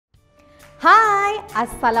Hi,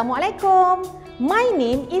 Assalamualaikum. My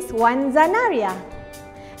name is Wan Zanariah,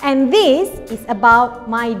 and this is about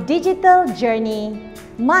my digital journey,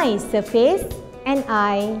 my Surface and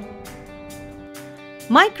I.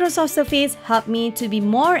 Microsoft Surface helped me to be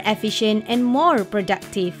more efficient and more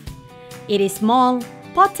productive. It is small,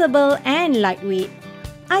 portable and lightweight.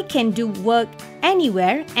 I can do work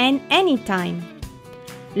anywhere and anytime.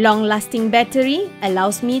 Long-lasting battery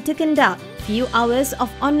allows me to conduct few hours of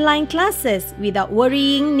online classes without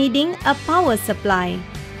worrying needing a power supply.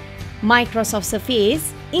 Microsoft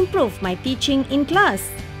Surface improved my teaching in class.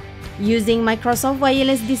 Using Microsoft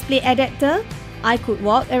Wireless Display Adapter, I could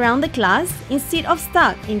walk around the class instead of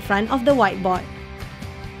stuck in front of the whiteboard.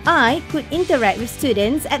 I could interact with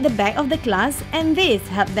students at the back of the class, and this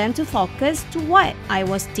helped them to focus to what I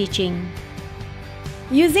was teaching.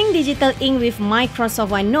 Using digital ink with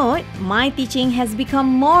Microsoft OneNote, my teaching has become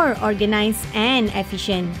more organized and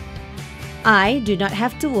efficient. I do not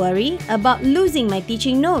have to worry about losing my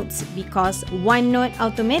teaching notes because OneNote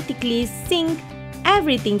automatically syncs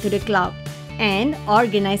everything to the cloud and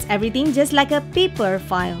organize everything just like a paper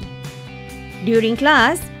file. During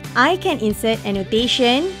class, I can insert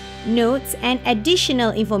annotation, notes, and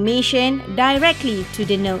additional information directly to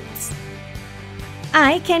the notes.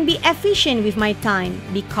 I can be efficient with my time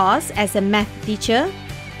because as a math teacher,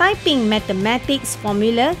 typing mathematics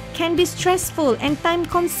formula can be stressful and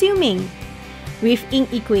time-consuming. With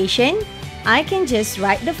ink equation, I can just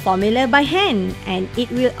write the formula by hand and it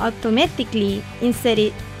will automatically insert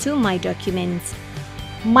it to my documents.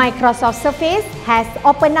 Microsoft Surface has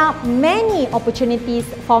opened up many opportunities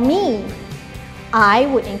for me. I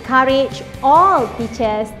would encourage all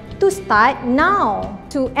teachers to start now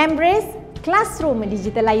to embrace classroom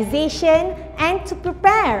digitalization and to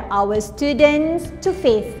prepare our students to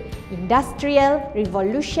face Industrial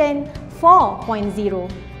Revolution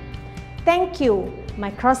 4.0. Thank you,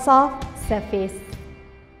 Microsoft Surface.